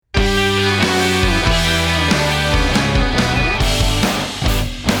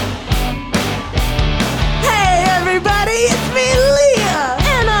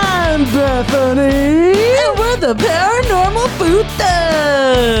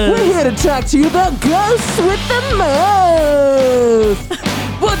to talk to you about ghosts with the most.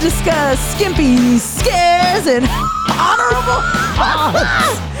 We'll discuss skimpy scares and honorable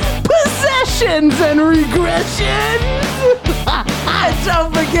possessions and regressions. And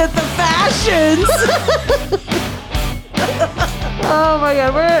don't forget the fashions. Oh my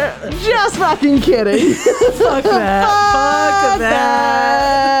god, we're just fucking kidding. Fuck that. Fuck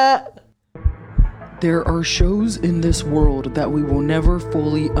that. There are shows in this world that we will never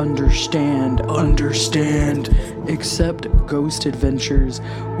fully understand, except Ghost Adventures.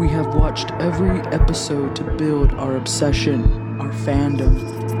 We have watched every episode to build our obsession, our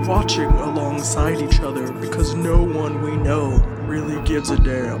fandom. Watching alongside each other because no one we know really gives a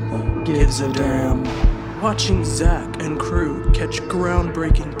damn. Watching Zach and crew catch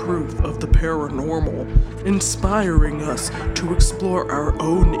groundbreaking proof of the paranormal, inspiring us to explore our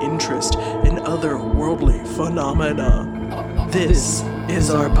own interest in otherworldly phenomena. This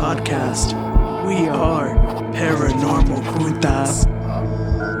is our podcast. We are Paranormal Putas.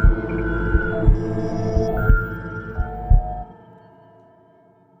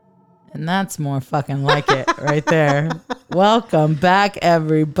 And that's more fucking like it right there. Welcome back,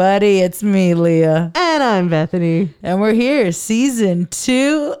 everybody. It's me, Leah. And I'm Bethany. And we're here, season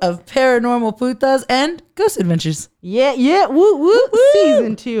 2 of Paranormal Putas and Ghost Adventures. Yeah, woo, woo.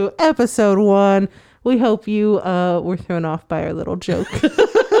 Season 2, episode 1. We hope you were thrown off by our little joke. We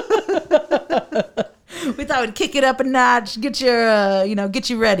thought we'd kick it up a notch, get you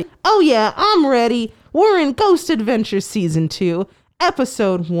ready. Oh yeah, I'm ready. We're in Ghost Adventures season 2,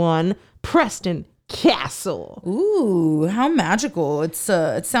 episode 1, Preston Castle. Ooh, how magical. It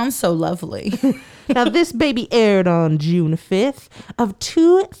sounds so lovely. Now, this baby aired on June 5th of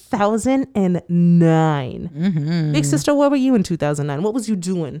 2009. Mm-hmm. Big sister, where were you in 2009? What was you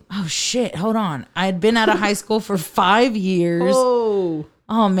doing? Oh, shit. Hold on. I had been out of high school for 5 years. Oh,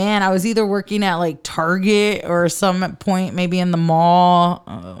 man. I was either working at like Target or some point maybe in the mall,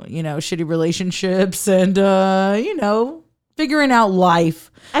 shitty relationships and, figuring out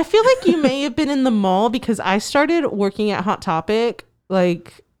life. I feel like you may have been in the mall because I started working at Hot Topic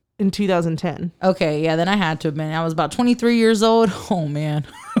like in 2010. Okay, yeah, then I had to have been. I was about 23 years old. Oh, man.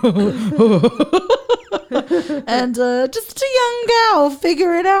 And just a young gal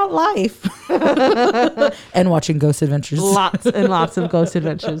figuring out life. And watching Ghost Adventures. Lots and lots of Ghost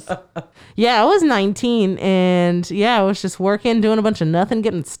Adventures. Yeah, I was 19 and I was just working, doing a bunch of nothing,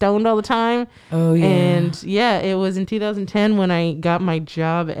 getting stoned all the time. Oh, yeah. And it was in 2010 when I got my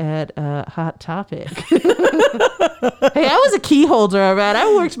job at Hot Topic. Hey, I was a key holder, all right?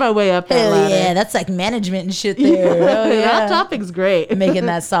 I worked my way up that Hell ladder. yeah, that's like management and shit there. Oh, yeah. Hot Topic's great. Making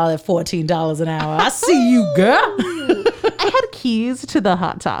that solid $14 an hour. I see you, girl. I had keys to the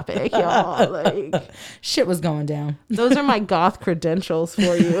Hot Topic, y'all. Like, shit was going down. Those are my goth credentials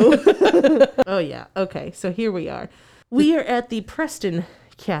for you. Oh, yeah. Okay, so here we are. We are at the Preston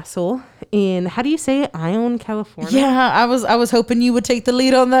Castle in, how do you say it? Ione, California? Yeah, I was hoping you would take the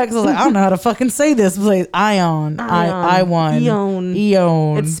lead on that because I was like, I don't know how to fucking say this place. Ione.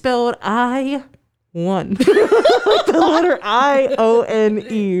 It's spelled I-1. The letter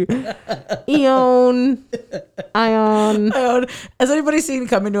I-O-N-E. Ione. Has anybody seen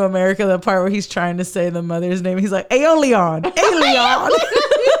Coming to America, the part where he's trying to say the mother's name? He's like, Aeolion. Aeolion.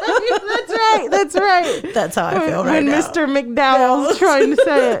 That's right. That's how I feel right when now. Mr. McDowell's trying to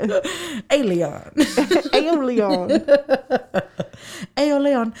say it. Aeolion.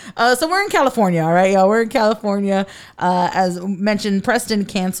 Aeolion. So we're in California, all right, y'all. We're in California. As mentioned, Preston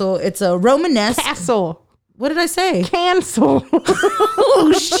Castle. It's a Romanesque. Castle. What did I say? Cancel.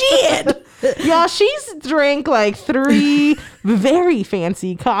 Oh, shit. Y'all, she's drank like 3 very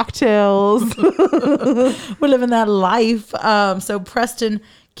fancy cocktails. We're living that life. So Preston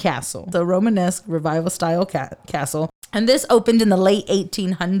Castle, the Romanesque revival style castle. And this opened in the late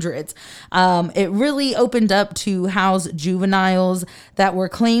 1800s. It really opened up to house juveniles that were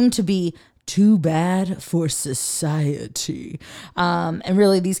claimed to be too bad for society. And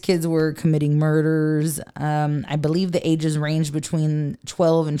really, these kids were committing murders. I believe the ages ranged between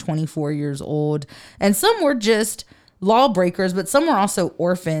 12 and 24 years old. And some were just lawbreakers, but some were also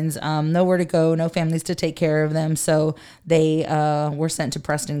orphans, nowhere to go, no families to take care of them. So they were sent to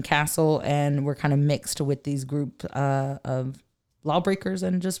Preston Castle and were kind of mixed with these group of lawbreakers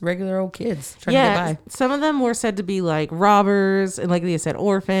and just regular old kids trying to get by. Some of them were said to be like robbers, and like they said,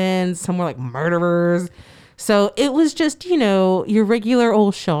 orphans. Some were like murderers. So it was just, your regular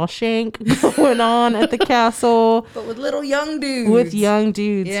old Shawshank going on at the castle. But with little young dudes. With young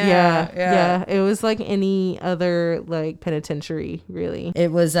dudes, yeah. It was like any other like penitentiary, really.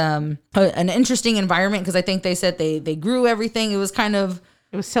 It was an interesting environment because I think they said they grew everything. It was kind of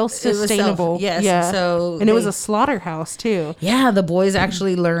It was self-sustainable. Yes. Yeah. So and it was a slaughterhouse too. Yeah, the boys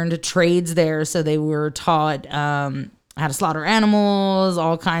actually learned trades there. So they were taught how to slaughter animals,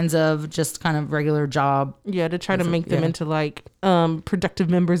 all kinds of just kind of regular job. Yeah, to try to make them into like productive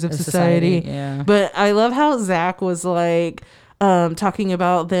members of society. Yeah. But I love how Zach was like talking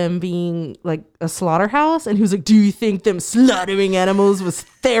about them being like a slaughterhouse, and he was like, do you think them slaughtering animals was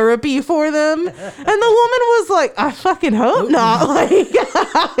therapy for them? And the woman was like, I fucking hope not, like,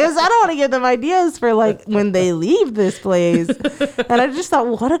 because I don't want to give them ideas for like when they leave this place. And I just thought,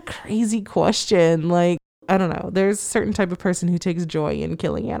 what a crazy question. Like, I don't know. There's a certain type of person who takes joy in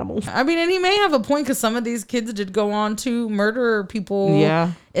killing animals. I mean, and he may have a point, because some of these kids did go on to murder people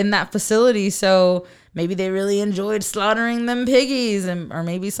in that facility. So maybe they really enjoyed slaughtering them piggies, or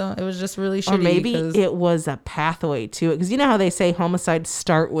maybe it was just really shitty. Or maybe it was a pathway to it. Because you know how they say homicides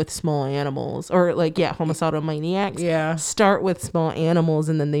start with small animals, or like, homicidal maniacs start with small animals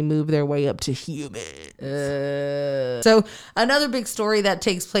and then they move their way up to humans. So another big story that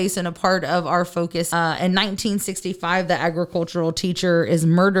takes place in a part of our focus, in 1965, the agricultural teacher is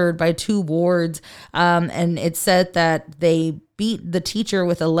murdered by two wards. And it's said that they beat the teacher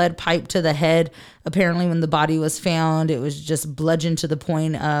with a lead pipe to the head. Apparently, when the body was found, it was just bludgeoned to the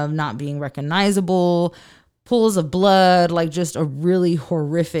point of not being recognizable. Pools of blood, like just a really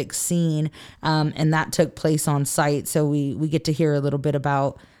horrific scene. And that took place on site. So we get to hear a little bit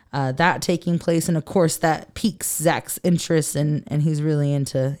about that taking place. And of course, that piques Zach's interest, and he's really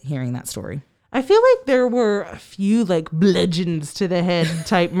into hearing that story. I feel like there were a few like bludgeons to the head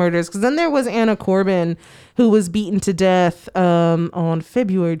type murders, because then there was Anna Corbin, who was beaten to death on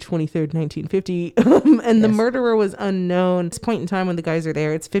February 23rd, 1950. And the murderer was unknown. At this point in time when the guys are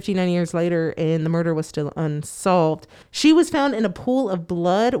there, it's 59 years later, and the murder was still unsolved. She was found in a pool of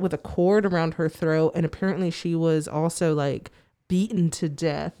blood with a cord around her throat, and apparently she was also like beaten to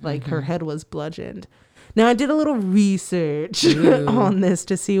death, like her head was bludgeoned. Now, I did a little research on this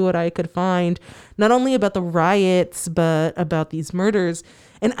to see what I could find, not only about the riots, but about these murders.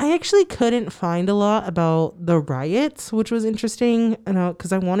 And I actually couldn't find a lot about the riots, which was interesting,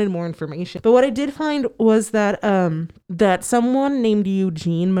 because I wanted more information. But what I did find was that that someone named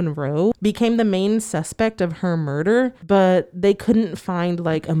Eugene Monroe became the main suspect of her murder, but they couldn't find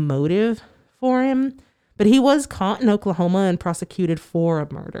like a motive for him. But he was caught in Oklahoma and prosecuted for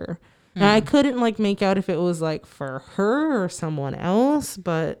a murder. And I couldn't like make out if it was like for her or someone else,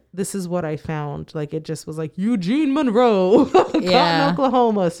 but this is what I found. Like, it just was like Eugene Monroe, caught in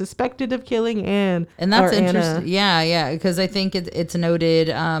Oklahoma, suspected of killing Anne. And that's interesting. Yeah, because I think it's noted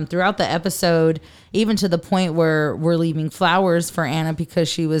throughout the episode, even to the point where we're leaving flowers for Anna because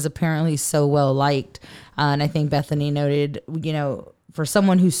she was apparently so well liked. And I think Bethany noted, for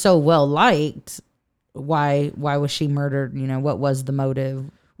someone who's so well liked, why was she murdered? What was the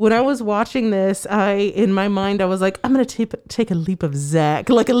motive? When I was watching this, in my mind, I was like, I'm going to take a leap of Zach,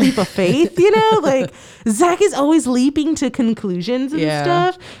 like a leap of faith, like Zach is always leaping to conclusions and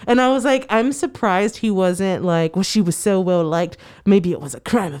stuff. And I was like, I'm surprised he wasn't like, well, she was so well liked, maybe it was a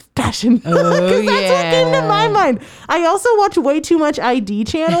crime of passion. Because that's what came to my mind. I also watch way too much ID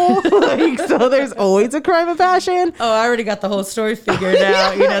channel. So there's always a crime of passion. Oh, I already got the whole story figured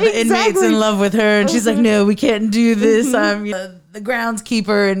out. The inmate's in love with her, and she's like, no, we can't do this. I'm the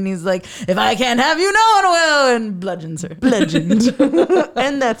groundskeeper, and he's like, if I can't have you, no one will, and bludgeons her. Bludgeoned.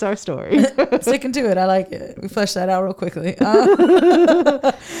 And that's our story. Sticking to it. I like it. We fleshed that out real quickly.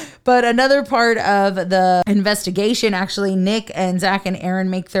 But another part of the investigation, actually, Nick and Zach and Aaron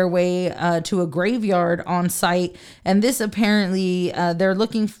make their way to a graveyard on site, and this apparently they're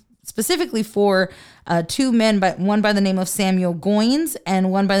looking specifically for two men, one by the name of Samuel Goins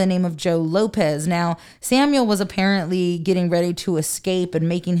and one by the name of Joe Lopez. Now, Samuel was apparently getting ready to escape and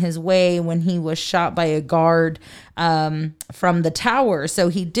making his way when he was shot by a guard from the tower. So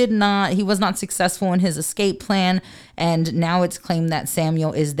he was not successful in his escape plan. And now it's claimed that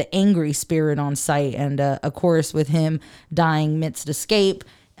Samuel is the angry spirit on site. And of course, with him dying midst escape,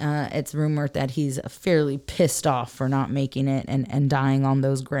 it's rumored that he's fairly pissed off for not making it and dying on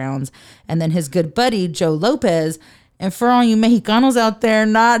those grounds. And then his good buddy, Joe Lopez, and for all you Mexicanos out there,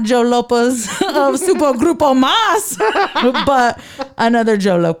 not Joe Lopez of Super Grupo Mas, but another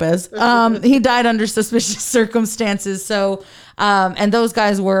Joe Lopez. He died under suspicious circumstances. So, and those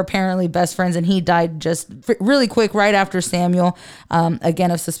guys were apparently best friends, and he died just really quick right after Samuel.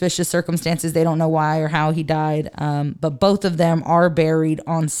 Again, of suspicious circumstances. They don't know why or how he died. But both of them are buried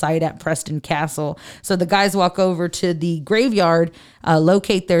on site at Preston Castle. So the guys walk over to the graveyard,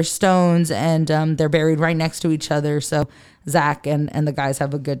 locate their stones, and they're buried right next to each other. So Zach and the guys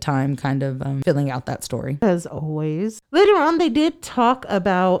have a good time kind of filling out that story. As always. Later on, they did talk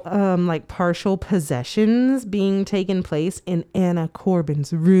about like partial possessions being taken place in Anna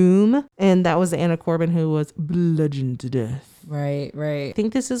Corbin's room. And that was Anna Corbin who was bludgeoned to death. Right. I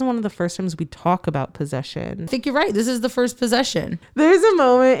think this is one of the first times we talk about possession. I think you're right. This is the first possession. There's a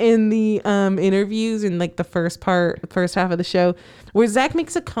moment in the interviews in like the first half of the show where Zach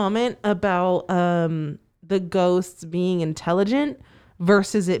makes a comment about the ghosts being intelligent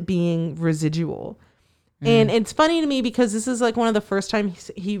versus it being residual. And it's funny to me because this is like one of the first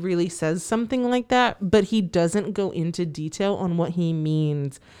times he really says something like that, but he doesn't go into detail on what he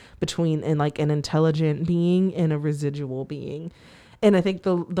means between like an intelligent being and a residual being. And I think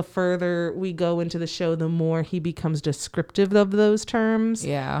the further we go into the show, the more he becomes descriptive of those terms.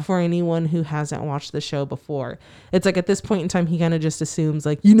 Yeah. For anyone who hasn't watched the show before. It's like at this point in time, he kind of just assumes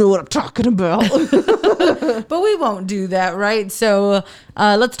like, you know what I'm talking about. But we won't do that, right? So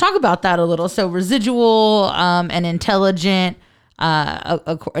let's talk about that a little. So residual and intelligent.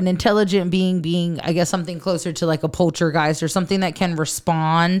 An intelligent being, I guess, something closer to like a poltergeist or something that can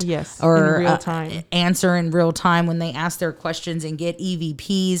respond, or in real time, answer in real time when they ask their questions and get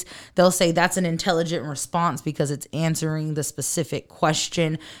EVPs. They'll say that's an intelligent response because it's answering the specific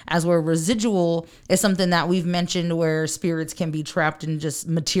question. As where residual is something that we've mentioned where spirits can be trapped in just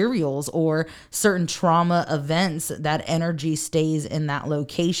materials or certain trauma events. That energy stays in that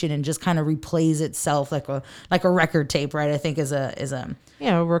location and just kind of replays itself like a record tape, right? I think is a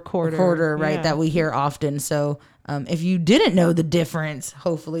recorder, right? Yeah. That we hear often. So if you didn't know the difference,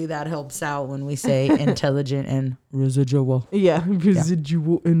 hopefully that helps out when we say intelligent and residual. Yeah,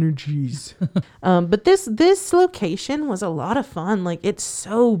 residual energies. But this location was a lot of fun. Like, it's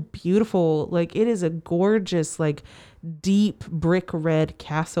so beautiful. Like, it is a gorgeous, like, deep brick red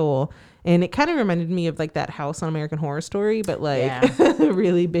castle. And it kind of reminded me of like that house on American Horror Story, but like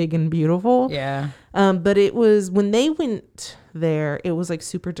really big and beautiful. Yeah. But it was, when they went there, it was like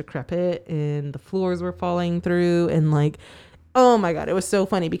super decrepit and the floors were falling through and like, oh my God, it was so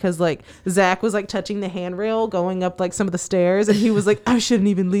funny because like Zach was like touching the handrail going up like some of the stairs and he was like, I shouldn't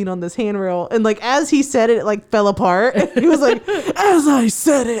even lean on this handrail. And like, as he said it, it like fell apart. And he was like, as I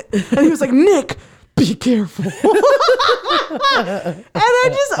said it. And he was like, Nick, be careful. And I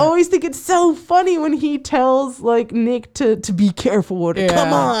just always think it's so funny when he tells like Nick to be careful or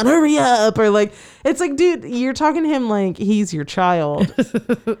come on, hurry up, or like, it's like, dude, you're talking to him like he's your child.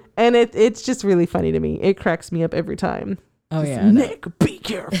 And it's just really funny to me. It cracks me up every time. Oh yeah, Nick, be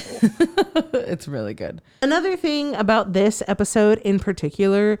careful. It's really good. Another thing about this episode in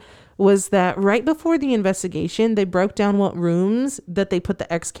particular was that right before the investigation, they broke down what rooms that they put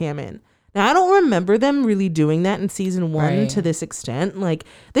the X cam in. Now, I don't remember them really doing that in season 1 to this extent. Like,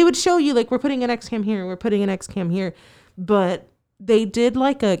 they would show you, like, we're putting an X cam here, we're putting an X cam here. But they did,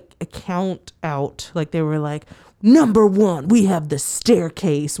 like, a count out. Like, they were like, number 1, we have the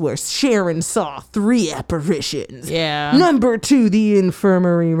staircase where Sharon saw 3 apparitions. Yeah. Number 2, the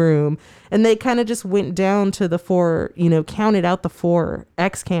infirmary room. And they kind of just went down to the 4, counted out the 4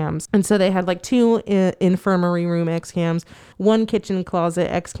 X cams. And so they had like 2 infirmary room X cams, 1 kitchen closet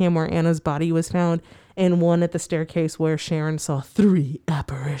X cam where Anna's body was found, and 1 at the staircase where Sharon saw 3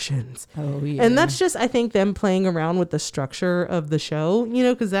 apparitions. Oh yeah. And that's just, I think, them playing around with the structure of the show,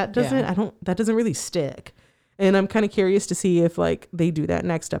 because that doesn't really stick. And I'm kind of curious to see if like they do that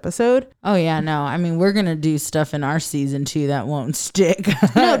next episode. Oh yeah, no. I mean, we're gonna do stuff in our season 2 that won't stick.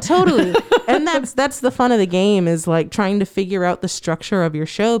 No, totally. And that's the fun of the game, is like trying to figure out the structure of your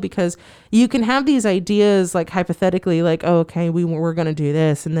show, because you can have these ideas like hypothetically, like, oh, okay, we're gonna do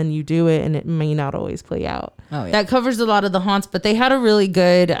this, and then you do it, and it may not always play out. Oh yeah. That covers a lot of the haunts, but they had a really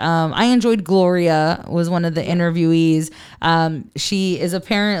good. I enjoyed Gloria was one of the interviewees. She is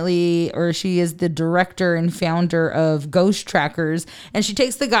she is the director and founder of Ghost Trackers, and she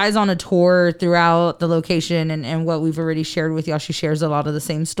takes the guys on a tour throughout the location and what we've already shared with y'all. She shares a lot of the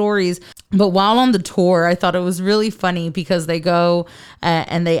same stories, but while on the tour, I thought it was really funny because they go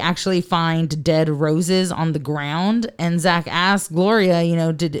and they actually find dead roses on the ground, and Zach asks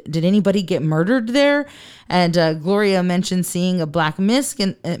Gloria, did anybody get murdered there? And Gloria mentioned seeing a black mist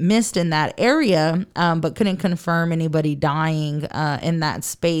in that area, but couldn't confirm anybody dying in that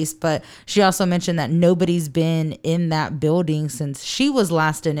space. But she also mentioned that nobody's been in that building since she was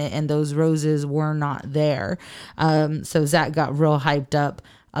last in it, and those roses were not there. So Zach got real hyped up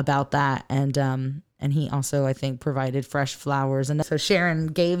about that, and he also, I think, provided fresh flowers. And so Sharon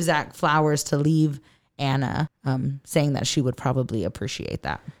gave Zach flowers to leave Anna, saying that she would probably appreciate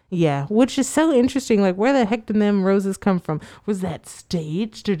that. Yeah, which is so interesting. Like, where the heck did them roses come from? Was that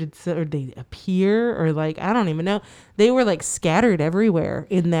staged, or did they appear, or like, I don't even know. They were like scattered everywhere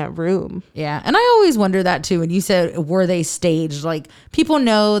in that room. Yeah, and I always wonder that too. When you said, were they staged? Like, people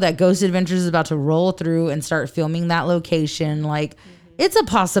know that Ghost Adventures is about to roll through and start filming that location. Like, it's a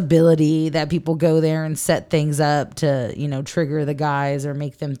possibility that people go there and set things up to, you know, trigger the guys or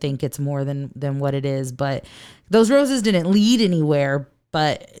make them think it's more than what it is. But those roses didn't lead anywhere.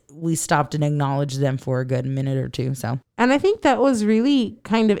 But we stopped and acknowledged them for a good minute or two. So, and I think that was really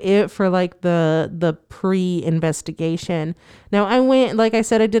kind of it for like the pre-investigation. Now I went, like I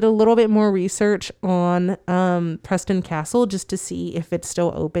said, I did a little bit more research on Preston Castle just to see if it's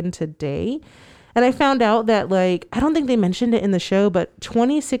still open today. And I found out that, like, I don't think they mentioned it in the show, but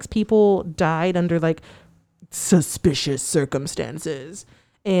 26 people died under like suspicious circumstances.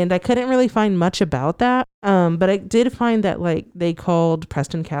 And I couldn't really find much about that. But I did find that, like, they called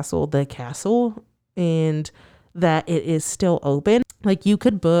Preston Castle the castle, and that it is still open. Like, you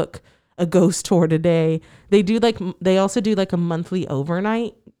could book a ghost tour today. They also do like a monthly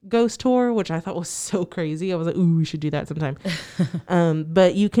overnight ghost tour, which I thought was so crazy. I was like, ooh, we should do that sometime.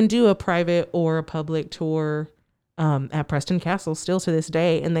 But you can do a private or a public tour at Preston Castle still to this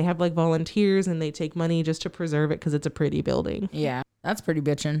day, and they have like volunteers, and they take money just to preserve it because it's a pretty building. yeah, that's pretty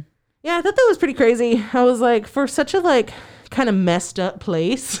bitchin'. Yeah, I thought that was pretty crazy. I was like, for such a like kind of messed up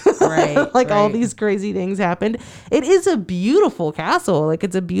place, Right, like all right. these crazy things happened. It is a beautiful castle. Like,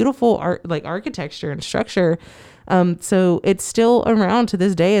 it's a beautiful art, like architecture and structure. So it's still around to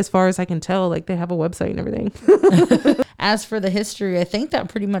this day, as far as I can tell. Like, they have a website and everything. As for the history, I think that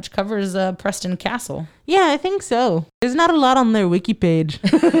pretty much covers Preston Castle. Yeah, I think so. There's not a lot on their wiki page.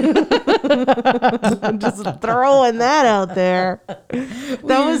 Just throwing that out there.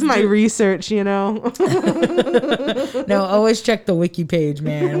 That was my research, you know. No, always check the wiki page,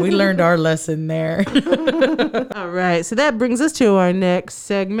 man. We learned our lesson there. All right, so that brings us to our next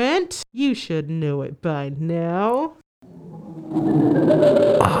segment. You should know it by now.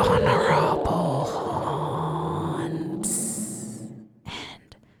 Honorable haunts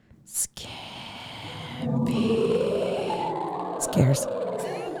And scares.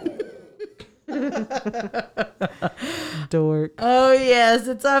 dork. Oh, yes,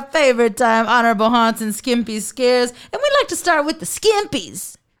 it's our favorite time, Honorable Haunts and Skimpy Scares. And we like to start with the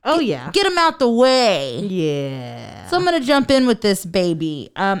Skimpies. Oh, yeah. Get them out the way. Yeah. So I'm going to jump in with this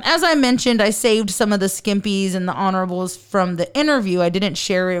baby. As I mentioned, I saved some of the Skimpies and the Honorables from the interview. I didn't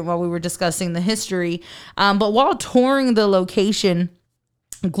share it while we were discussing the history. But while touring the location,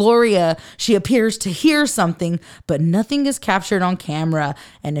 Gloria, she appears to hear something, but nothing is captured on camera.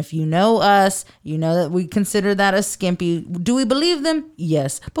 And if you know us, you know that we consider that a skimpy. Do we believe them?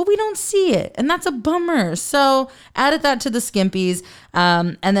 Yes, but we don't see it. And that's a bummer. So added that to the skimpies.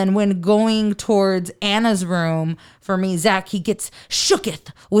 And then when going towards Anna's room, for me, Zach, he gets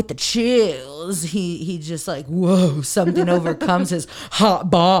shooketh with the chills. He just like, whoa, something overcomes his hot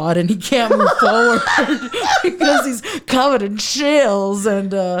bod and he can't move forward because he's covered in chills.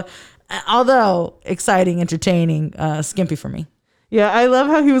 And although exciting, entertaining, skimpy for me. Yeah, I love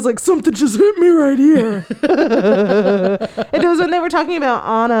how he was like, something just hit me right here. And it was when they were talking about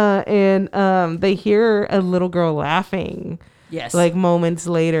Anna, and they hear a little girl laughing. Yes. Like moments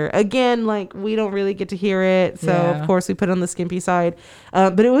later. Again, like, we don't really get to hear it. So, Yeah. of course, we put it on the skimpy side.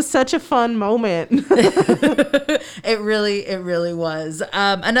 But it was such a fun moment. It really was.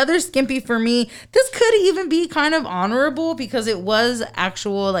 Another skimpy for me, this could even be kind of honorable because it was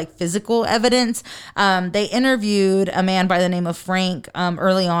actual like physical evidence. They interviewed a man by the name of Frank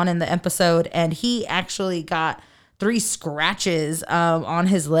early on in the episode, and he actually got 3 scratches on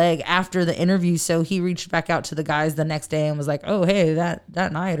his leg after the interview. So he reached back out to the guys the next day and was like, oh, hey, that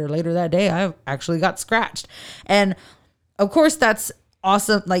night or later that day, I actually got scratched. And of course, that's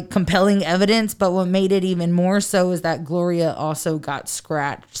awesome, like compelling evidence. But what made it even more so is that Gloria also got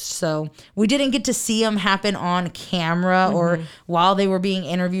scratched. So we didn't get to see them happen on camera or while they were being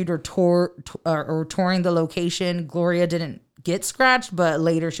interviewed or touring the location. Gloria didn't get scratched, but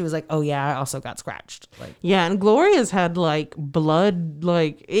later she was like, oh yeah, I also got scratched. Like, Yeah, and Gloria's had like blood,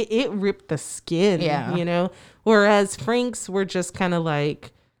 like it ripped the skin, Yeah. you know? Whereas Frank's were just kind of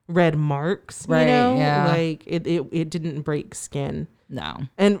like red marks, Right, you know? yeah. Like it didn't break skin. no.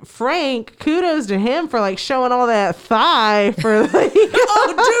 And Frank, kudos to him for like showing all that thigh for like Oh,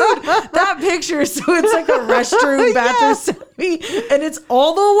 dude, that picture. So it's like a restroom, bathroom, semi, and it's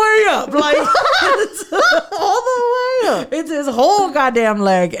all the way up. Like, it's all the way up. It's his whole goddamn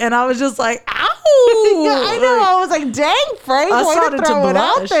leg. And I was just like, ow. Yeah, I know. I was like, dang, Frank, I way started to throw it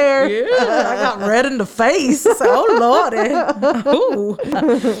out blush. there. Yeah, I got red in the face. It's like, oh Lordy.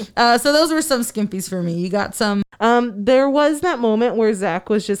 So those were some skimpies for me. You got some. There was that moment where Zach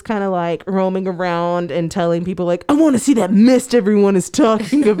was just kind of like roaming around and telling people like, I want to see that mist everyone is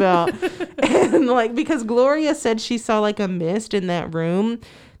talking about. And like, because Gloria said she saw like a mist in that room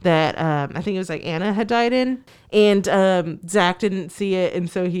that I think it was like Anna had died in, and Zach didn't see it, and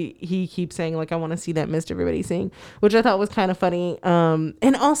so he keeps saying like, I want to see that mist everybody's seeing, which I thought was kind of funny.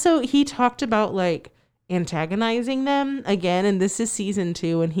 And also he talked about like antagonizing them again, and this is season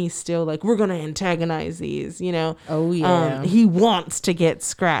 2, and he's still like, we're gonna antagonize these, you know. Oh yeah. He wants to get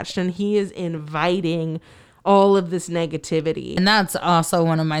scratched, and he is inviting all of this negativity. And that's also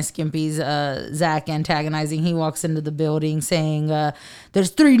one of my skimpies, Zach antagonizing. He walks into the building saying,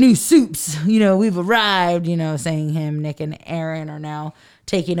 there's 3 new soups, you know, we've arrived, you know, saying him, Nick, and Aaron are now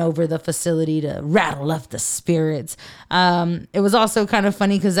taking over the facility to rattle up the spirits. It was also kind of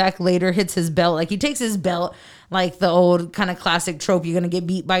funny because Zach later hits his belt. Like, he takes his belt, like the old kind of classic trope, you're going to get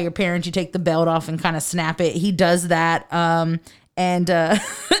beat by your parents, you take the belt off and kind of snap it. He does that.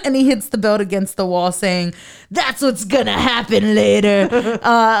 And he hits the belt against the wall saying, that's what's gonna happen later.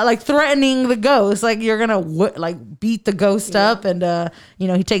 Like threatening the ghost, like you're gonna like beat the ghost up. And you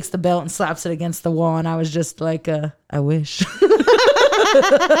know, he takes the belt and slaps it against the wall, and I was just like, I wish. You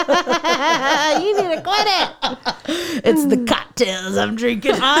need to quit it. It's the cocktails I'm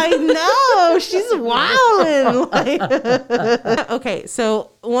drinking. I know, she's wilding. Okay,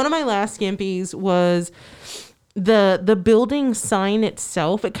 so one of my last skimpies was the building sign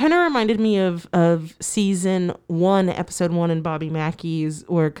itself. It kind of reminded me of season 1, episode 1 in Bobby Mackey's,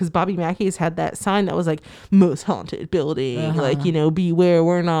 or because Bobby Mackey's had that sign that was like, most haunted building, like, you know, beware,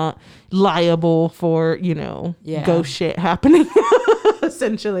 we're not liable for, you know, ghost shit happening.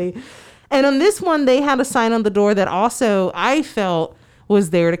 Essentially. And on this one, they had a sign on the door that also I felt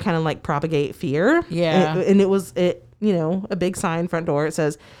was there to kind of like propagate fear. Yeah. And it was, you know, a big sign front door. It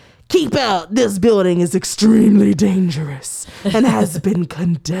says, keep out, this building is extremely dangerous and has been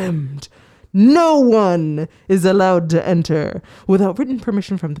condemned. No one is allowed to enter without written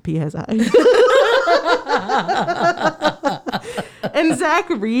permission from the PSI. And Zach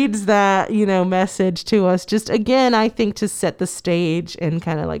reads that, you know, message to us just again, I think, to set the stage and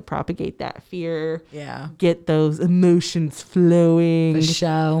kind of like propagate that fear. Yeah. Get those emotions flowing. The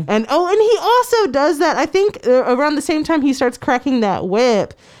show. And he also does that, I think, around the same time he starts cracking that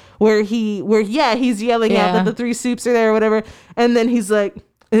whip where he's yelling out that the 3 soups are there or whatever. And then he's like,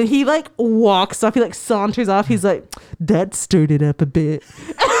 and he like walks off, he like saunters off. He's like, that stirred it up a bit.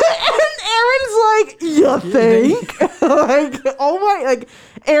 Aaron's like, you think? Like, oh my, like,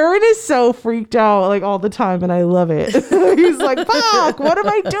 Aaron is so freaked out like all the time, and I love it. He's like, fuck, what am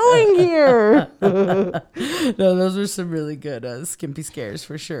I doing here? No, those were some really good skimpy scares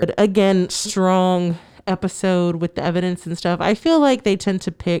for sure. But again, strong episode with the evidence and stuff. I feel like they tend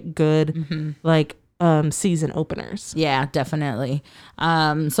to pick good, like, season openers. Yeah, definitely.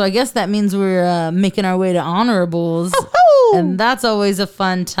 So I guess that means we're making our way to honorables. And that's always a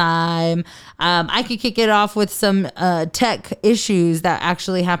fun time. I could kick it off with some tech issues that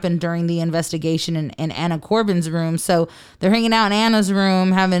actually happened during the investigation in Anna Corbin's room. So they're hanging out in Anna's room,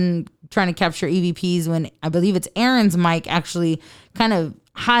 trying to capture EVPs when I believe it's Aaron's mic actually kind of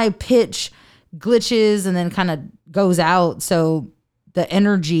high pitch glitches and then kind of goes out. So the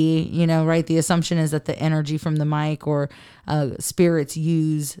energy, you know, right? The assumption is that the energy from the mic or spirits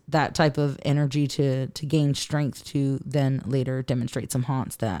use that type of energy to gain strength to then later demonstrate some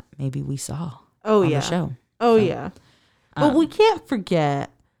haunts that maybe we saw on the show. But we can't forget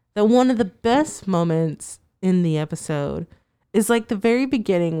that one of the best moments in the episode is like the very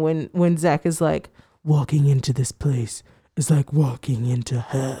beginning when Zach is like, walking into this place is like walking into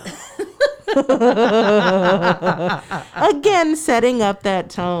hell. Again, setting up that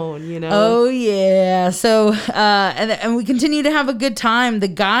tone, you know. Oh yeah. So and we continue to have a good time. The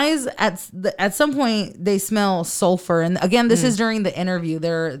guys at some point they smell sulfur, and again, this is during the interview.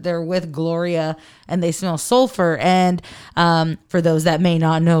 They're with Gloria and they smell sulfur. And for those that may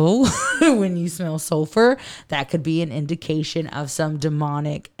not know, when you smell sulfur, that could be an indication of some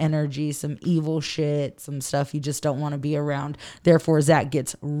demonic energy, some evil shit, some stuff you just don't want to be around. Therefore, Zach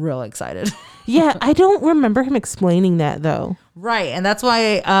gets real excited. Yeah, I don't remember him explaining that though. Right, and that's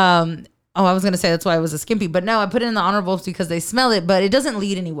why I was going to say that's why it was a skimpy, but no, I put it in the honorables because they smell it, but it doesn't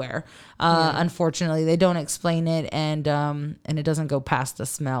lead anywhere. Unfortunately, they don't explain it, and it doesn't go past the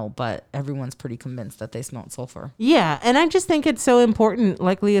smell, but everyone's pretty convinced that they smelled sulfur. Yeah, and I just think it's so important,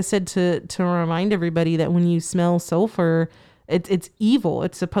 like Leah said, to remind everybody that when you smell sulfur, It's evil.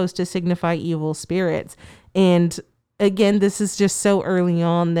 It's supposed to signify evil spirits. And again, this is just so early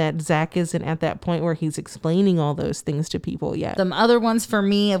on that Zach isn't at that point where he's explaining all those things to people yet. Some other ones for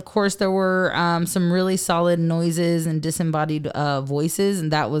me, of course, there were some really solid noises and disembodied voices,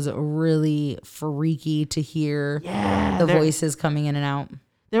 and that was really freaky to hear the voices coming in and out.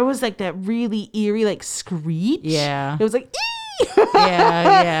 There was like that really eerie like screech. Yeah. It was like,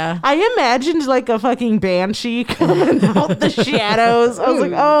 yeah. I imagined like a fucking banshee coming out the shadows. I was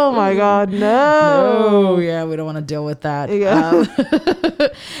like, oh my God, no. Yeah, we don't want to deal with that. Yeah.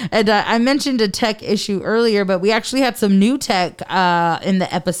 And I mentioned a tech issue earlier, but we actually had some new tech in the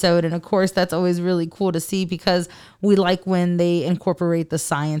episode. And of course, that's always really cool to see because we like when they incorporate the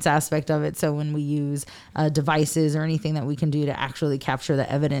science aspect of it. So when we use devices or anything that we can do to actually capture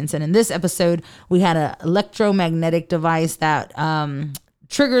the evidence. And in this episode, we had an electromagnetic device that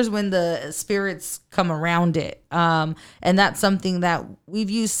triggers when the spirits come around it. And that's something that we've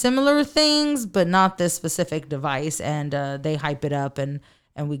used similar things, but not this specific device. And they hype it up and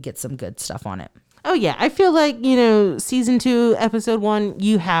we get some good stuff on it. Oh yeah. I feel like, season 2, episode 1,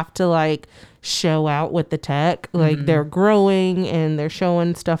 you have to like show out with the tech. Like they're growing and they're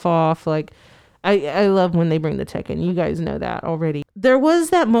showing stuff off. Like I love when they bring the tech in. You guys know that already. There was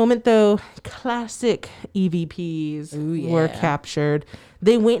that moment though, classic EVPs were captured.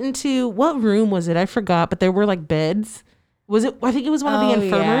 They went into, what room was it? I forgot, but there were like beds. Was it? I think it was one of the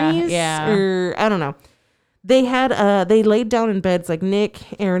infirmaries. Yeah. Or I don't know. They had they laid down in beds. Like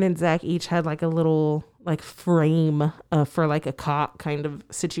Nick, Aaron, and Zach each had like a little like frame for like a cot kind of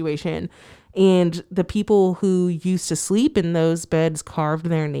situation. And the people who used to sleep in those beds carved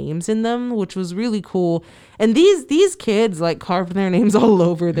their names in them, which was really cool. And these kids like carved their names all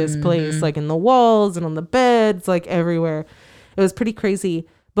over this place, like in the walls and on the beds, like everywhere. It was pretty crazy.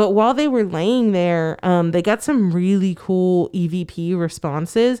 But while they were laying there, they got some really cool EVP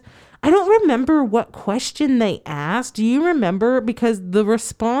responses. I don't remember what question they asked. Do you remember? Because the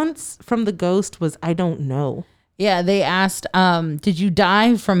response from the ghost was, I don't know. Yeah, they asked, did you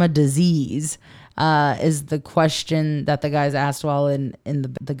die from a disease? Is the question that the guys asked while in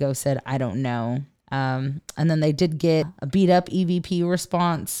the ghost said, I don't know. And then they did get a beat up EVP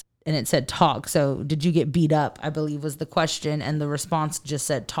response and it said talk. So did you get beat up, I believe was the question. And the response just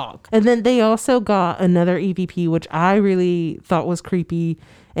said talk. And then they also got another EVP, which I really thought was creepy.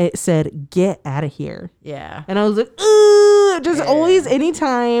 It said, get out of here. Yeah. And I was like, ooh, just always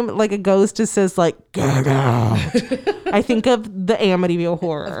anytime like a ghost just says like, get out. I think of the Amityville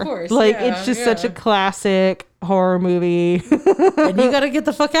Horror. Of course. Like it's just such a classic horror movie. And you got to get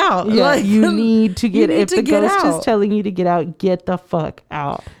the fuck out. Yeah, Like, you need to get, if to the get ghost out. is telling you to get out, get the fuck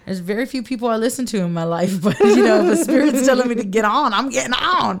out. There's very few people I listen to in my life, but if the spirit's telling me to get on, I'm getting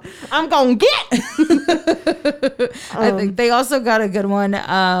on. I'm gonna get. I think they also got a good one.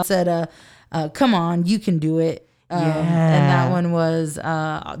 Said, come on, you can do it. And that one was,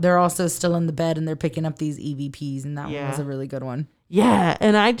 they're also still in the bed and they're picking up these EVPs. And that one was a really good one. Yeah.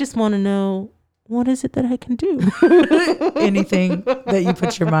 And I just want to know, what is it that I can do? Anything that you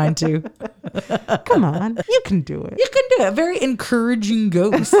put your mind to. Come on, you can do it. You can do it. Very encouraging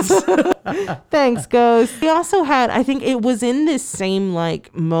ghosts. Thanks, ghost. We also had, I think it was in this same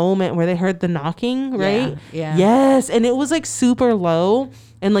like moment where they heard the knocking, right? Yeah. Yes. And it was like super low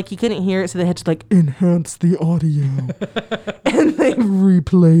and like you couldn't hear it. So they had to like enhance the audio and they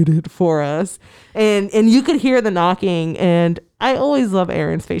replayed it for us. And you could hear the knocking. And I always love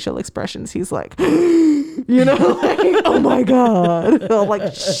Aaron's facial expressions. He's like, like, oh my God. I'm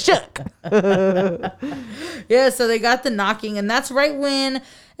like, shook. Yeah, so they got the knocking, and that's right when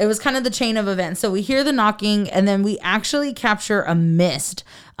it was kind of the chain of events. So we hear the knocking, and then we actually capture a mist,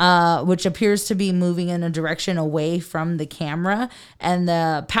 which appears to be moving in a direction away from the camera, and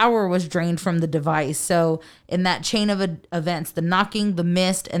the power was drained from the device. So in that chain of events, the knocking, the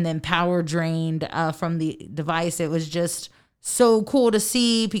mist, and then power drained from the device, it was just so cool to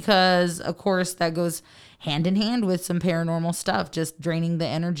see because, of course, that goes hand in hand with some paranormal stuff, just draining the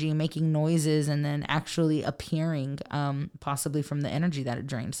energy, making noises, and then actually appearing possibly from the energy that it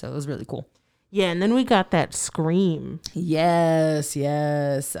drained. So it was really cool. Yeah, and then we got that scream. Yes.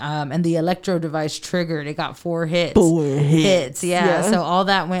 And the electro device triggered. It got 4 hits. 4 hits. Yeah. So all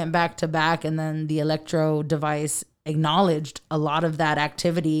that went back to back, and then the electro device acknowledged a lot of that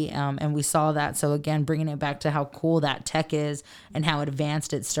activity, and we saw that. So again, bringing it back to how cool that tech is and how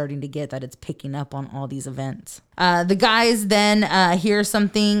advanced it's starting to get, that it's picking up on all these events. The guys then hear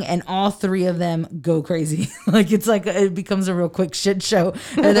something, and all three of them go crazy. It becomes a real quick shit show.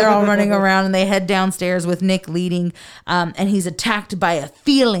 And they're all running around, and they head downstairs with Nick leading, and he's attacked by a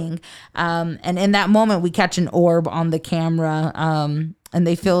feeling. And in that moment, we catch an orb on the camera, and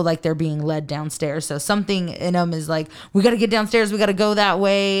they feel like they're being led downstairs. So something in them is like, we got to get downstairs. We got to go that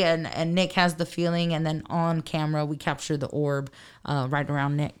way. And Nick has the feeling. And then on camera, we capture the orb right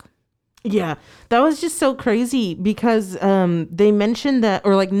around Nick. Yeah, that was just so crazy because they mentioned that,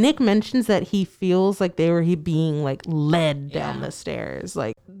 or like Nick mentions that he feels like they were being like led down the stairs.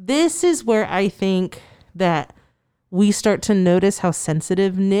 Like, this is where I think that we start to notice how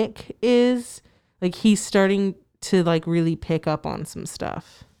sensitive Nick is. Like, he's starting to like really pick up on some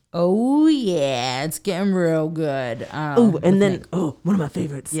stuff. Oh yeah, it's getting real good. And then one of my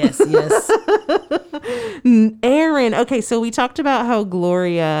favorites. Yes. Aaron. Okay, so we talked about how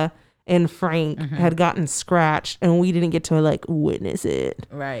Gloria and Frank had gotten scratched, and we didn't get to like witness it.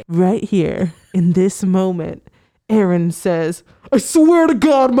 Right here in this moment, Aaron says, "I swear to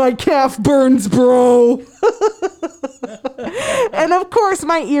God, my calf burns, bro." And of course,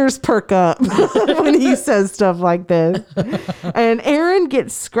 my ears perk up when he says stuff like this. And Aaron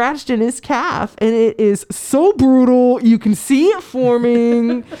gets scratched in his calf, and it is so brutal. You can see it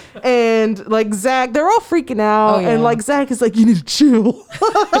forming. And like Zach, they're all freaking out. And like Zach is like, "You need to chill."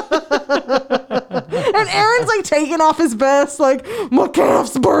 And Aaron's like taking off his vest, like, "My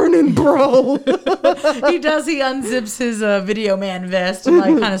calf's burning, bro." He does. He unzips his video man vest and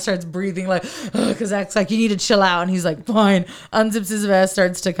like kind of starts breathing like, because Zach's like, "You need to chill out." And he's like, "Fine." Unzips his vest,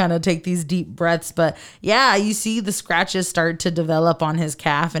 starts to kind of take these deep breaths. But yeah, you see the scratches start to develop on his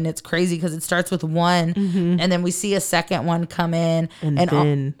calf, and it's crazy because it starts with one, and then we see a second one come in, and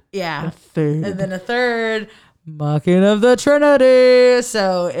then a third, and then a third. Mocking of the Trinity.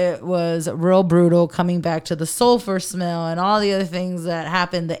 So it was real brutal, coming back to the sulfur smell and all the other things that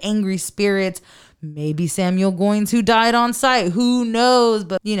happened, the angry spirits, maybe Samuel Goins who died on site, who knows?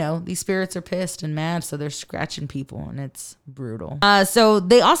 But you know, these spirits are pissed and mad, so they're scratching people, and it's brutal. So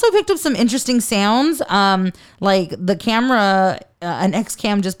they also picked up some interesting sounds, like the camera, an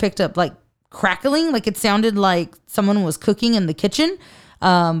X-cam just picked up like crackling, like it sounded like someone was cooking in the kitchen.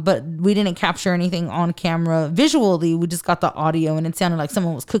 But we didn't capture anything on camera visually. We just got the audio, and it sounded like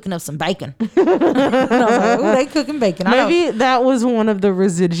someone was cooking up some bacon. And I was like, "Oh, they cooking bacon." Maybe that was one of the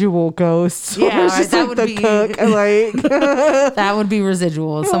residual ghosts. Yeah, it's just that like would the be cook, like that would be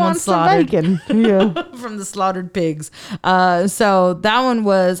residual. Someone wants some slaughtered bacon. Yeah, from the slaughtered pigs. So that one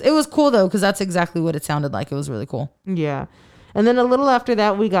was cool though, because that's exactly what it sounded like. It was really cool. Yeah. And then a little after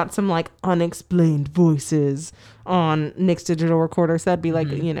that, we got some like unexplained voices on Nick's digital recorder. So that'd be like,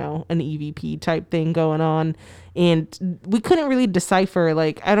 you know, an EVP type thing going on. And we couldn't really decipher.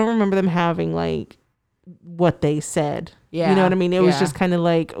 Like, I don't remember them having like what they said. Yeah. You know what I mean? It was just kind of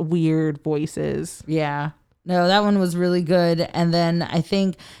like weird voices. Yeah. No, that one was really good. And then I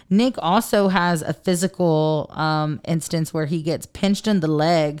think Nick also has a physical instance where he gets pinched in the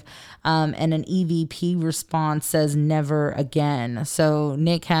leg, and an EVP response says never again. So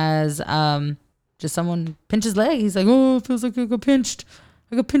Nick has just someone pinch his leg. He's like, "Oh, it feels like I got pinched.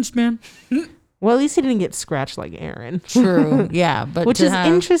 I got pinched, man." Well, at least he didn't get scratched like Aaron. True. Yeah. But which is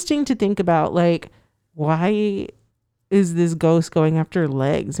interesting to think about. Like, why is this ghost going after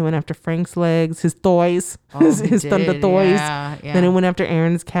legs? It went after Frank's legs, his thighs, his thunder thighs. Yeah. Then it went after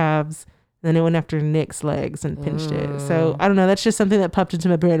Aaron's calves. Then it went after Nick's legs and pinched it. So I don't know. That's just something that popped into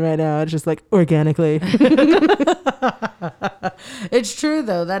my brain right now. It's just like organically. It's true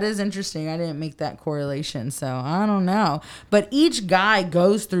though. That is interesting. I didn't make that correlation. So I don't know. But each guy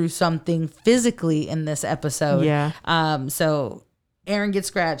goes through something physically in this episode. Yeah. So Aaron gets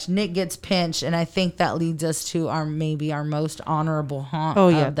scratched, Nick gets pinched, and I think that leads us to our most honorable haunt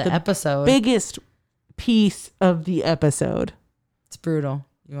of the episode. Biggest piece of the episode. It's brutal.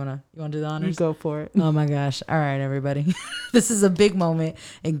 You wanna do the honors? You go for it. Oh my gosh. All right, everybody. This is a big moment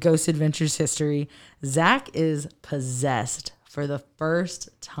in Ghost Adventures history. Zach is possessed for the first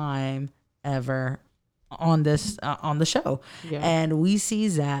time ever on this on the show. Yeah. And we see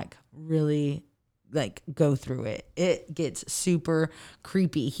Zach really like go through it. It gets super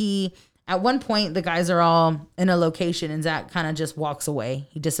creepy. At one point, the guys are all in a location, and Zach kind of just walks away.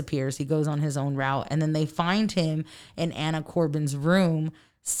 He disappears. He goes on his own route. And then they find him in Anna Corbin's room,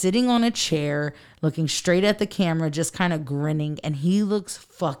 sitting on a chair, looking straight at the camera, just kind of grinning. And he looks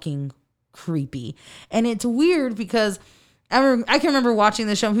fucking creepy. And it's weird because I can remember watching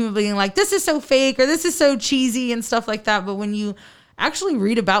the show and people being like, this is so fake or this is so cheesy and stuff like that. But when you actually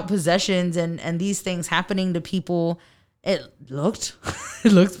read about possessions and these things happening to people, it looked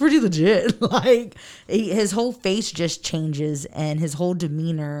pretty legit. Like his whole face just changes and his whole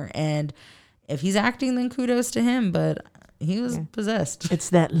demeanor. And if he's acting, then kudos to him. But he was possessed. It's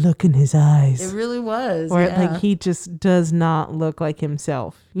that look in his eyes. It really was. Or like he just does not look like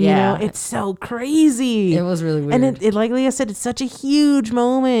himself. You know, it's so crazy. It was really weird. And it like Leah said, it's such a huge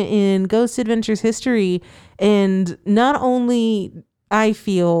moment in Ghost Adventures history. And not only I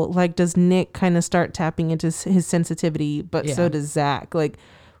feel like does Nick kind of start tapping into his sensitivity, but so does Zach. Like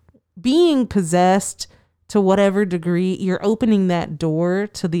being possessed to whatever degree, you're opening that door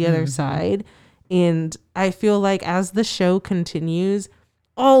to the other side. And I feel like as the show continues,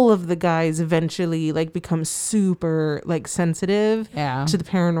 all of the guys eventually like become super like sensitive to the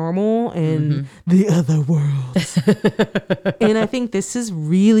paranormal and the other worlds. And I think this is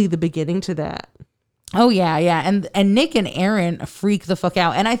really the beginning to that. Oh yeah. And Nick and Aaron freak the fuck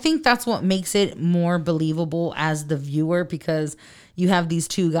out. And I think that's what makes it more believable as the viewer, because you have these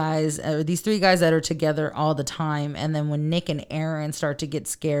two guys or these three guys that are together all the time. And then when Nick and Aaron start to get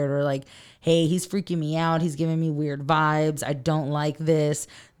scared or like, hey, he's freaking me out, he's giving me weird vibes, I don't like this,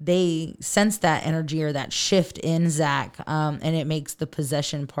 they sense that energy or that shift in Zach. And it makes the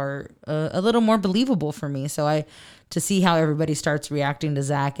possession part a little more believable for me. So to see how everybody starts reacting to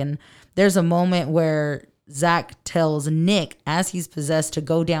Zach. And there's a moment where Zach tells Nick as he's possessed to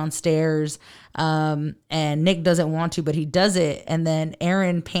go downstairs, and Nick doesn't want to, but he does it. And then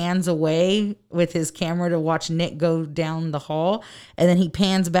Aaron pans away with his camera to watch Nick go down the hall. And then he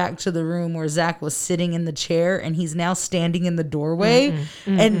pans back to the room where Zach was sitting in the chair and he's now standing in the doorway.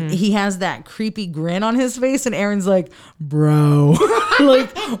 And he has that creepy grin on his face. And Aaron's like, bro,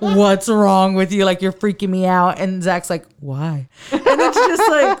 like, what's wrong with you? Like, you're freaking me out. And Zach's like, why? And it's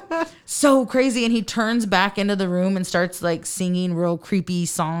just like so crazy. And he turns back into the room and starts like singing real creepy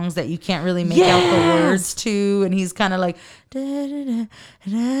songs that you can't really make out the words to. And he's kind of like, da, da, da,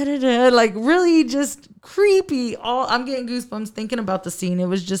 da, da, da, like really just creepy. I'm getting goosebumps thinking about the scene. It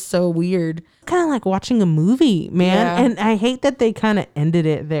was just so weird. Kind of like watching a movie, man. And I hate that they kind of ended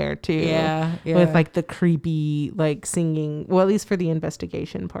it there too. Yeah. With like the creepy like singing, well, at least for the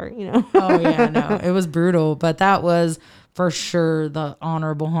investigation part, you know. Oh yeah, no, it was brutal, but that was for sure the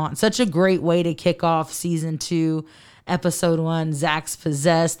honorable haunt. Such a great way to kick off season 2. Episode 1, Zach's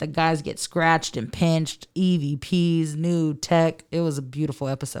possessed. The guys get scratched and pinched. EVPs, new tech. It was a beautiful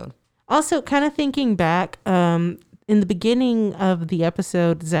episode. Also, kind of thinking back, in the beginning of the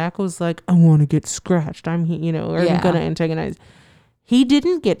episode, Zach was like, I want to get scratched. I'm going to antagonize. He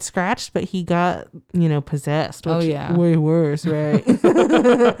didn't get scratched, but he got, possessed. Which way worse, right?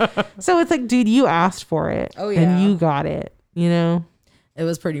 So it's like, dude, you asked for it. Oh, yeah. And you got it, It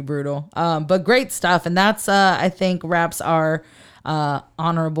was pretty brutal, but great stuff. And that's, I think, wraps our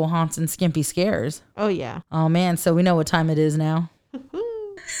honorable haunts and skimpy scares. Oh, yeah. Oh, man. So we know what time it is now.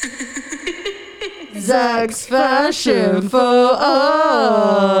 Zach's fashion for us.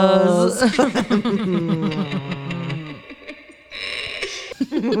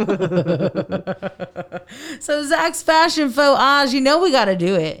 So Zach's fashion faux pas, we got to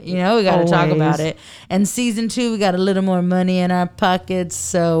do it. We got to talk about it. And season 2, we got a little more money in our pockets.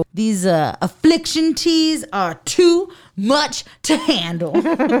 So these affliction tees are too much to handle.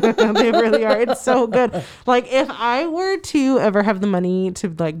 They really are. It's so good. Like if I were to ever have the money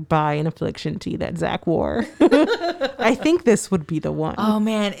to like buy an affliction tee that Zach wore, I think this would be the one. Oh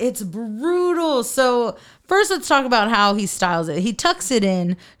man, it's brutal. So first, let's talk about how he styles it. He tucks it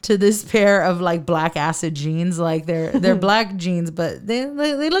in to this pair of like black acid jeans. Like they're black jeans, but they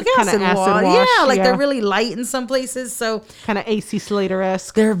look acid wash. Yeah, like they're really light in some places. So kind of AC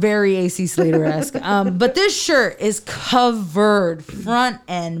Slater-esque. They're very AC Slater-esque. But this shirt is covered front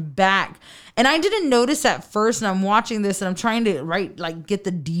and back. And I didn't notice at first, and I'm watching this and I'm trying to get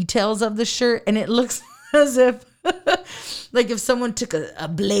the details of the shirt, and it looks as if like if someone took a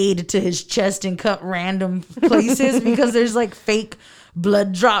blade to his chest and cut random places because there's like fake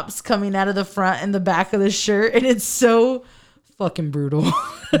blood drops coming out of the front and the back of the shirt, and it's so fucking brutal.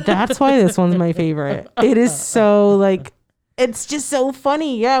 That's why this one's my favorite. It is so like, it's just so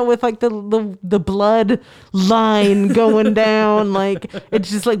funny, with like the blood line going down, like it's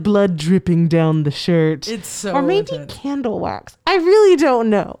just like blood dripping down the shirt. It's so or maybe intense. Candle wax. I really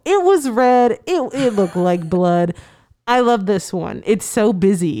don't know. It was red. It looked like blood. I love this one. It's so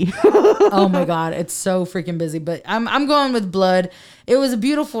busy. Oh my god, it's so freaking busy. But I'm going with blood. It was a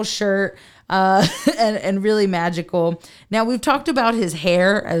beautiful shirt. And really magical. Now we've talked about his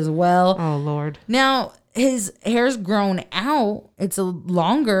hair as well. Oh Lord. Now his hair's grown out. It's a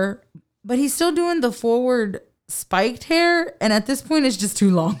longer, but he's still doing the forward spiked hair, and at this point it's just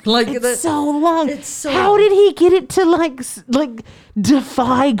too long. Like It's so long. It's so How long. did he get it to like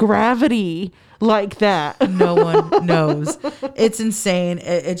defy gravity like that? No one knows. It's insane.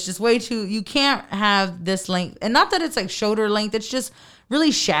 It's just way too. You can't have this length, and not that it's like shoulder length. It's just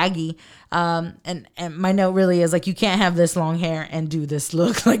really shaggy. And my note really is like, you can't have this long hair and do this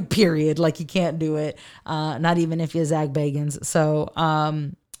look. Like, period. Like, you can't do it. Not even if you're Zach Bagans. So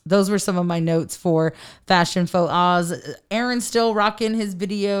those were some of my notes for Fashion Faux Oz. Aaron's still rocking his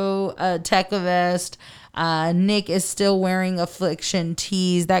video tech vest. Nick is still wearing Affliction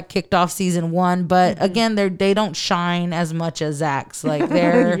tees that kicked off season 1, but again, they don't shine as much as Zach's. Like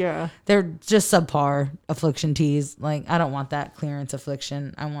they're just subpar Affliction tees. Like, I don't want that clearance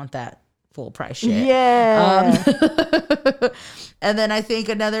Affliction. I want that full price shit. Yeah. And then I think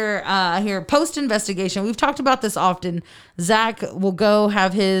another here, post investigation. We've talked about this often. Zach will go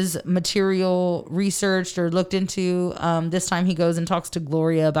have his material researched or looked into. This time he goes and talks to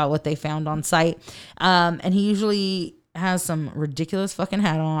Gloria about what they found on site. And he usually has some ridiculous fucking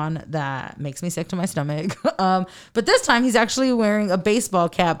hat on that makes me sick to my stomach. But this time he's actually wearing a baseball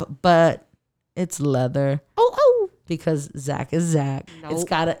cap, but it's leather. Because Zach is Zach. Nope.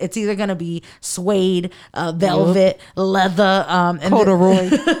 It's either gonna be suede, velvet, leather, and corduroy.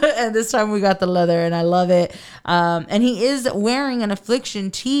 And this time we got the leather, and I love it. And he is wearing an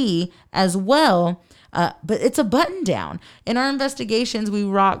Affliction tee as well. But it's a button down. In our investigations, we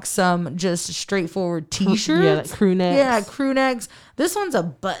rock some just straightforward t-shirts. Yeah, like crew necks. Yeah, crew necks. This one's a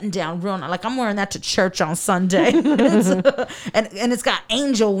button down, real like I'm wearing that to church on Sunday. and it's got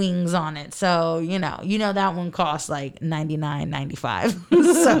angel wings on it. So, you know that one costs like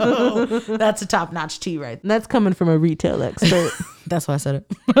 $99.95. So that's a top-notch tee right there. That's coming from a retail expert. That's why I said it.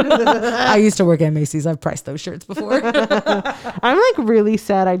 I used to work at Macy's. I've priced those shirts before. I'm like really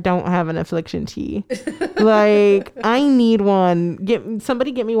sad I don't have an Affliction tee. Like, I need one.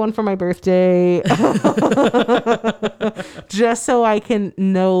 Somebody get me one for my birthday. Just so I can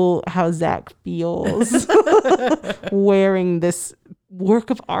know how Zach feels wearing this work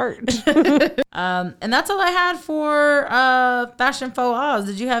of art. And that's all I had for Fashion Faux Oz.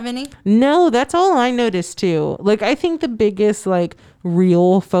 Did you have any? No, that's all I noticed too. Like, I think the biggest like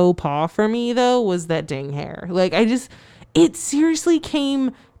real faux pas for me though was that dang hair. Like, it seriously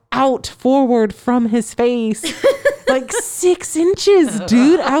came out forward from his face like 6 inches,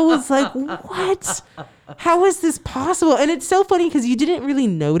 dude. I was like, what? How is this possible? And it's so funny because you didn't really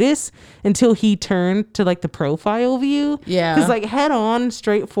notice until he turned to like the profile view. Yeah. Because like head on,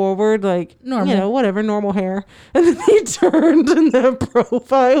 straightforward, like, normal. Whatever, normal hair. And then he turned and the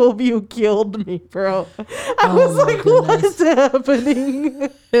profile view killed me, bro. I was like, what's happening?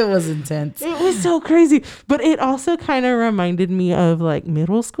 It was intense. It was so crazy. But it also kind of reminded me of like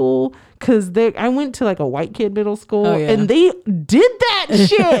middle school. Because I went to like a white kid middle school and they did that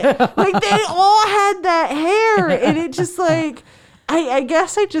shit. Like, they all had that hair. And it just like, I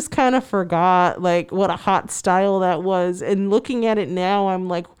guess I just kind of forgot like what a hot style that was. And looking at it now, I'm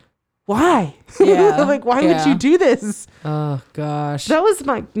like, why? Yeah. Like, why would you do this? Oh, gosh. That was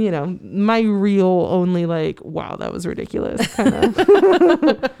my, my real only like, wow, that was ridiculous. Kind of.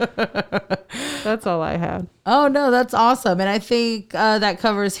 That's all I had. Oh, no, that's awesome. And I think that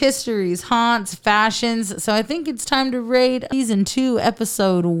covers histories, haunts, fashions. So I think it's time to rate season 2,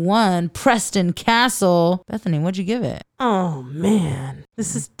 episode 1, Preston Castle. Bethany, what'd you give it? Oh, man.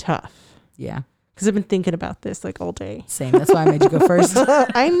 This is tough. Yeah. Because I've been thinking about this like all day. Same. That's why I made you go first.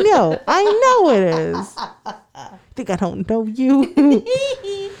 I know it is. I think I don't know you.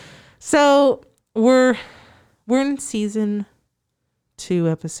 So we're in season 2,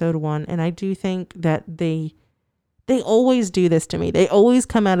 episode 1, and I do think that they always do this to me. They always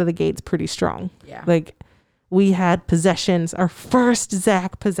come out of the gates pretty strong. Yeah. Like, we had possessions, our first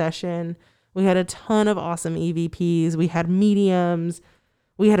Zach possession. We had a ton of awesome EVPs. We had mediums.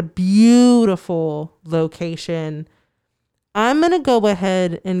 We had a beautiful location. I'm going to go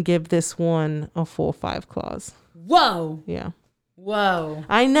ahead and give this one a full 5 claws. Whoa. Yeah. Whoa.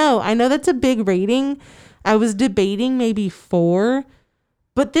 I know that's a big rating. I was debating maybe 4,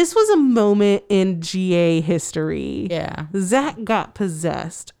 but this was a moment in GA history. Yeah. Zach got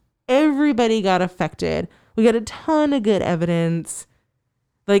possessed. Everybody got affected. We got a ton of good evidence.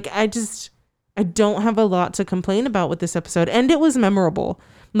 Like, I don't have a lot to complain about with this episode. And it was memorable.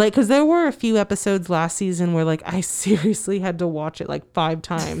 Like, because there were a few episodes last season where, like, I seriously had to watch it, like, 5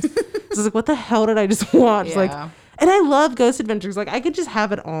 times. So I was like, what the hell did I just watch? Yeah. Like, and I love Ghost Adventures. Like, I could just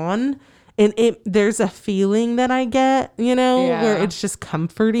have it on And there's a feeling that I get, where it's just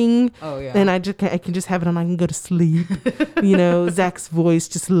comforting. Oh, yeah. And I can just have it on. I can go to sleep. Zach's voice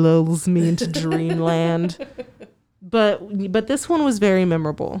just lulls me into dreamland. But this one was very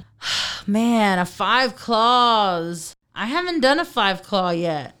memorable. Man, a 5 claws. I haven't done a 5 claw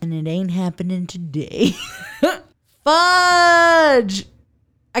yet. And it ain't happening today. Fudge.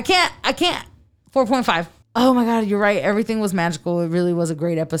 I can't. 4.5. Oh my God, you're right. Everything was magical. It really was a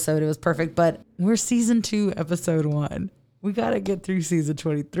great episode. It was perfect. But we're season 2, episode 1. We got to get through season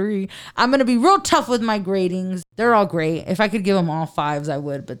 23. I'm going to be real tough with my gradings. They're all great. If I could give them all 5s, I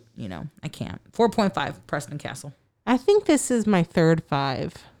would. But, I can't. 4.5, Preston Castle. I think this is my third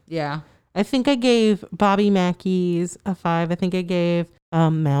 5. Yeah. I think I gave Bobby Mackey's a 5. I think I gave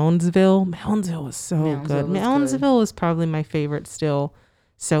Moundsville. Moundsville was so good. Moundsville was probably my favorite still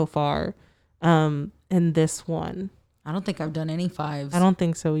so far. And this one, I don't think I've done any 5s. I don't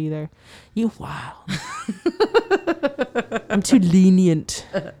think so either. Wow. I'm too lenient.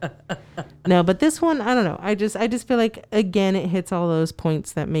 No, but this one, I don't know. I just feel like, again, it hits all those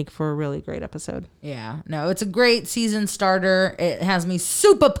points that make for a really great episode. Yeah. No, it's a great season starter. It has me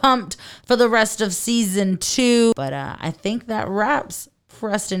super pumped for the rest of season 2. But I think that wraps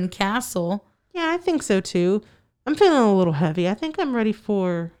Preston Castle. Yeah, I think so too. I'm feeling a little heavy. I think I'm ready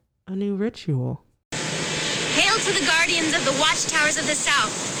for a new ritual. Hail to the guardians of the watchtowers of the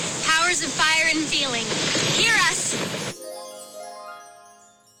south, powers of fire and feeling. Hear us!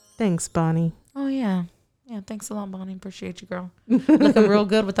 Thanks, Bonnie. Oh, yeah. Yeah, thanks a lot, Bonnie. Appreciate you, girl. Looking real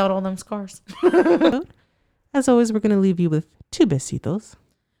good without all them scars. As always, we're going to leave you with 2 besitos.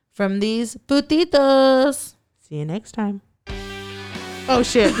 From these putitos. See you next time. Oh,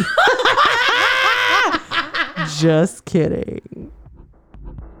 shit. Just kidding.